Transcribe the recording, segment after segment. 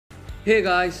Hey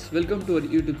guys, welcome to our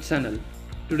YouTube channel.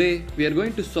 Today we are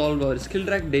going to solve our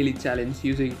Skillrack daily challenge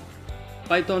using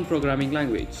Python programming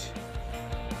language.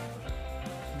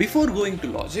 Before going to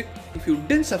logic, if you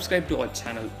didn't subscribe to our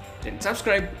channel, then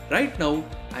subscribe right now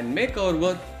and make our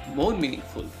work more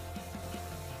meaningful.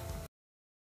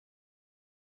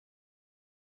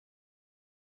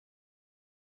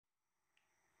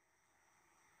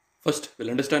 First, we'll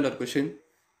understand our question.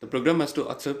 The program has to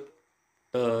accept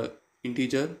the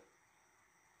integer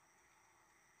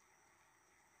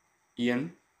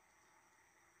n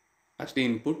as the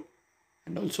input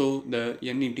and also the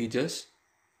n integers,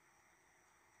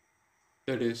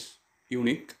 that is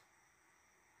unique,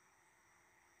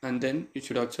 and then it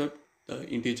should accept the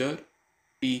integer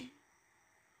t.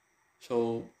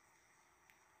 So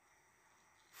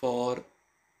for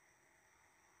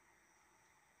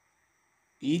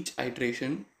each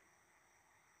iteration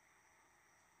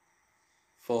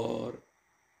for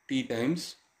t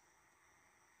times,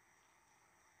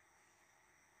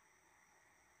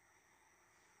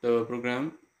 the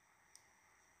program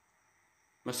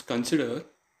must consider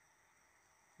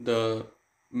the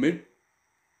mid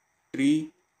three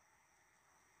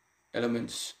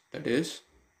elements, that is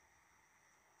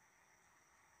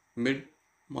mid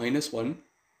minus 1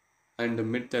 and the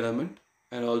mid element,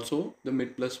 and also the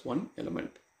mid plus 1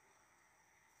 element.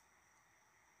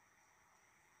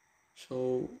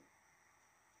 So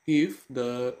if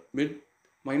the mid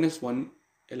minus 1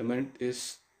 element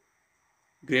is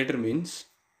greater means,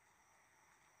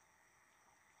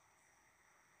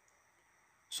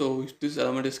 so if this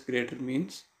element is greater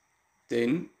means,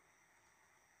 then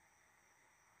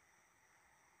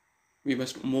we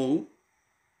must move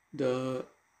the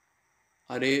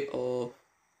array of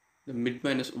the mid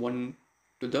minus 1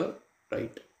 to the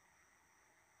right,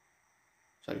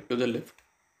 sorry, to the left.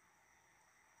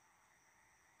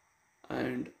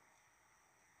 And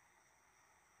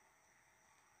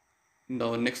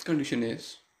the next condition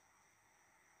is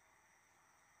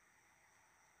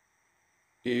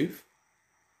if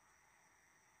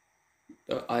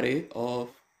the array of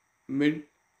mid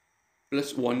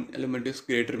plus 1 element is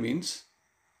greater means,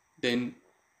 then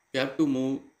we have to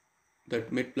move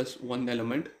that mid plus 1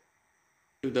 element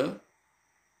to the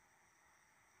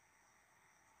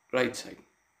right side.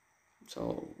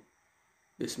 So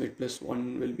this mid plus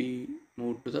 1 will be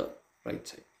moved to the right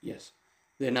side. Yes.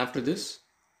 Then after this,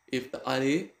 if the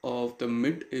array of the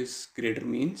mid is greater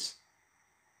means,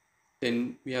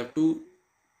 then we have to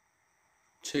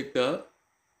check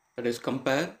that is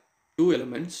compare two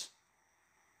elements,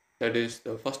 that is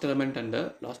the first element and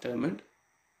the last element.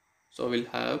 So we'll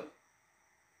have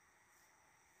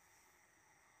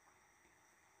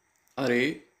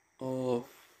array of,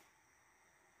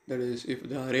 that is if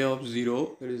the array of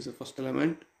 0, that is the first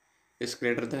element, is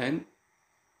greater than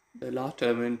the last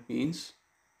element means,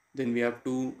 then we have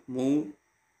to move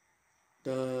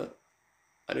the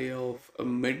array of a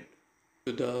mid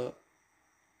to the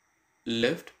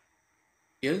left,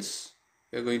 else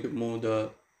we are going to move the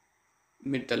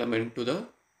mid element to the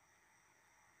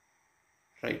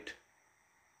right.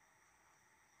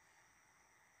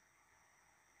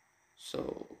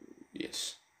 So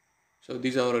yes, so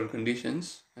these are our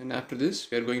conditions, and after this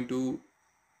we are going to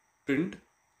print.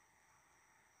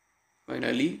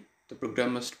 Finally the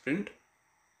program must print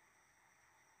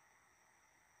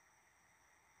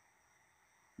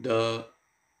the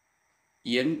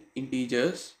n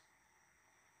integers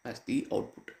as the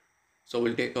output. So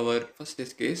we'll take our first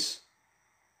test case.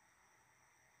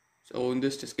 So in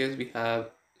this test case we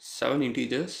have 7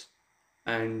 integers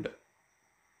and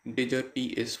integer t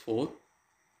is 4.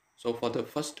 So for the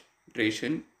first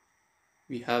iteration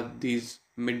we have these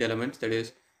mid elements, that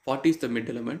is 40 is the mid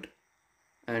element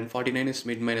and 49 is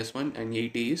mid minus 1 and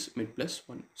 80 is mid plus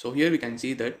 1. So here we can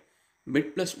see that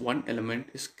mid plus 1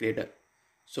 element is greater,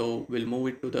 so we'll move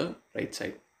it to the right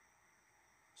side.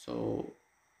 So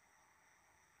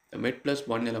the mid plus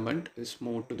 1 element is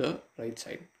moved to the right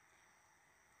side.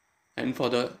 And for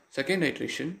the second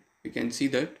iteration we can see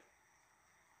that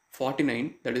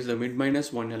 49, that is the mid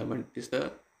minus 1 element, is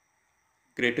the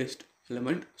greatest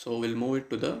element, so we'll move it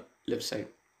to the left side.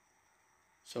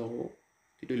 So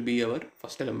it will be our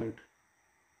first element.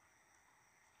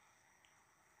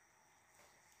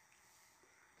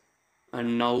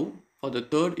 And now for the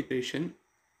third iteration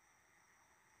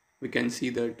we can see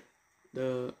that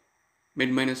the mid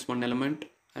minus 1 element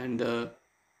and the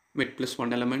mid plus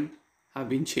 1 element have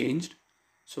been changed.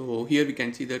 So here we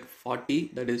can see that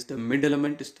 40, that is the mid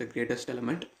element, is the greatest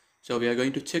element. So we are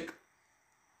going to check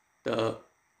the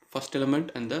first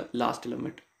element and the last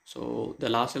element. So the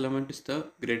last element is the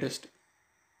greatest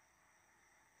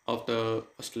of the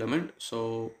first element.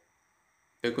 So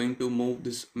we're going to move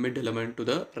this mid element to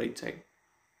the right side.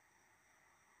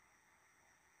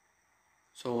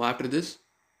 So after this,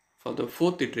 for the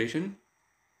fourth iteration,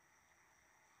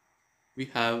 we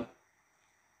have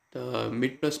the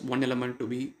mid plus 1 element to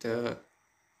be the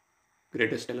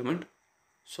greatest element.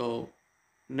 So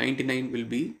 99 will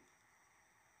be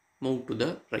moved to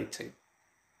the right side.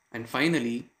 And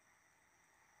finally,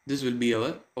 this will be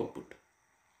our output.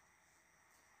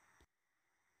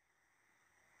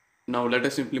 Now let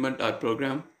us implement our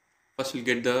program. First we'll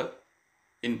get the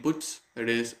inputs, that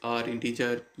is our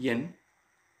integer n,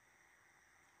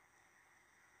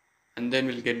 and then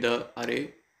we'll get the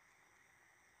array,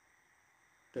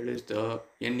 that is the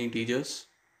n integers,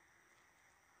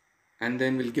 and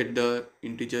then we'll get the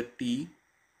integer t,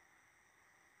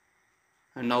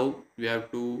 and now we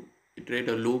have to iterate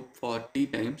a loop for t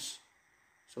times.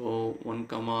 So 1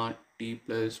 comma t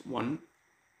plus 1,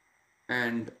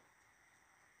 and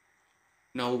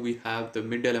now we have the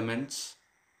mid elements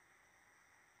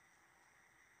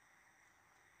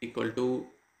equal to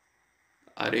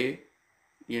array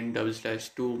n double slash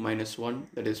 2 minus 1,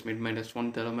 that is mid minus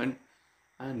 1th element,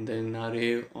 and then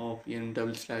array of n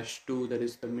double slash 2, that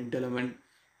is the mid element,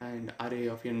 and array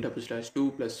of n double slash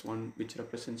 2 plus 1, which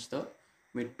represents the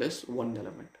mid plus 1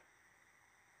 element.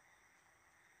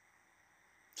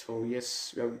 So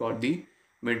yes, we have got the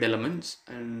mid elements,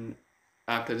 and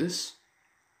after this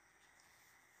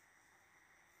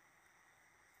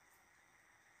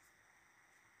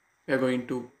we are going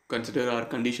to consider our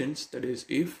conditions, that is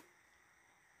if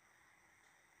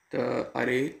the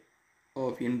array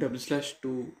of n double slash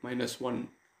 2 minus 1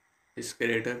 is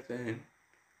greater than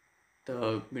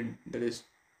the mid, that is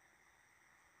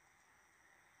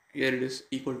here it is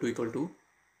equal to,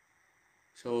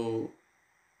 so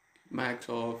max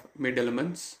of mid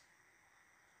elements,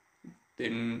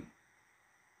 then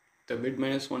the mid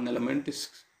minus 1 element is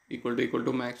equal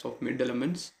to max of mid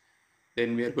elements,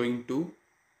 then we are going to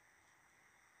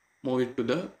move it to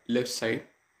the left side.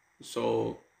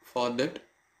 So for that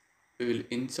we will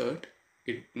insert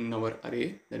it in our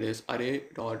array, that is array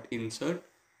dot insert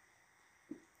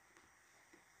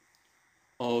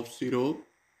of 0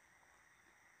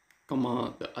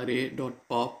 comma the array dot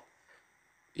pop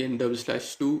n double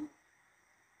slash 2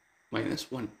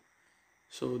 minus 1.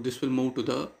 So this will move to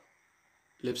the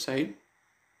left side,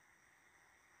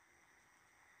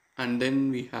 and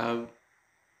then we have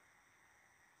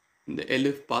in the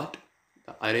elif part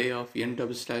the array of n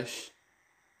double slash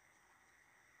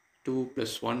 2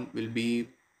 plus 1 will be,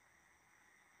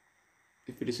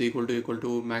 if it is equal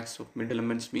to max of mid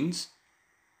elements means,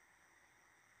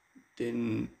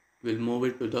 then we'll move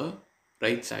it to the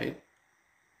right side.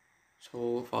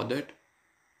 So for that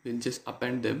we'll just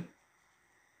append them,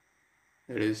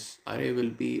 that is array will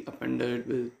be appended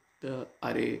with the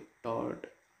array dot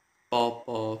pop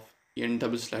of n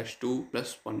double slash 2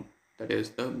 plus 1, that is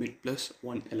the mid plus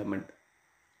 1 element.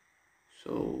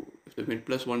 So if the mid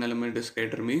plus 1 element is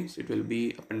greater means it will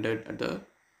be appended at the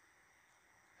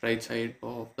right side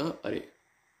of the array.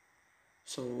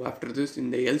 So after this,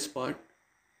 in the else part,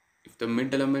 if the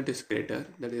mid element is greater,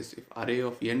 that is if array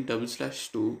of n double slash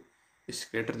 2 is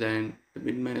greater than the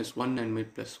mid minus 1 and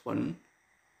mid plus 1,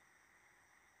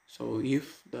 so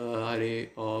if the array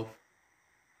of,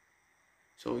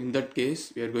 so in that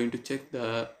case we are going to check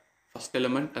the first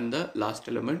element and the last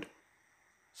element.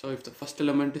 So if the first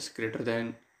element is greater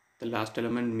than the last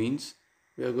element means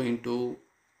we are going to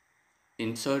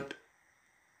insert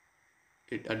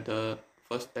it at the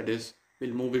first, that is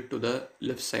we'll move it to the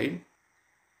left side,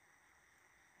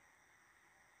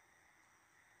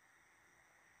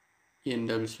 n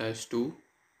double slash 2.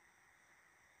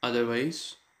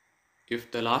 Otherwise,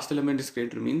 if the last element is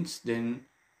greater means then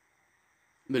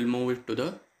we'll move it to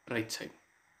the right side.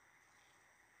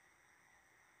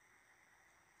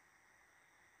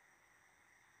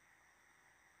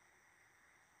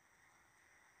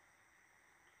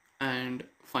 And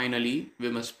finally we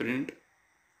must print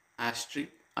asterisk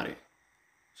array.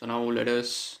 So now let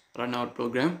us run our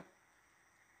program.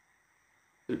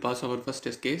 We'll pass our first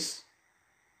test case.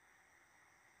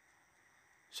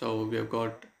 So we have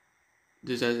got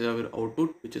this as our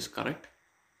output, which is correct.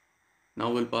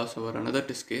 Now we'll pass our another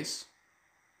test case.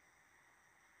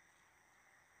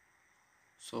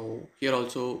 So here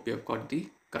also we have got the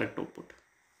correct output.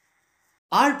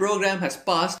 Our program has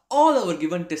passed all our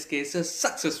given test cases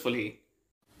successfully.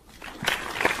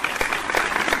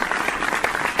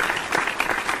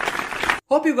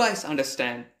 Hope you guys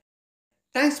understand.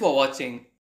 Thanks for watching.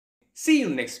 See you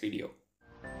next video.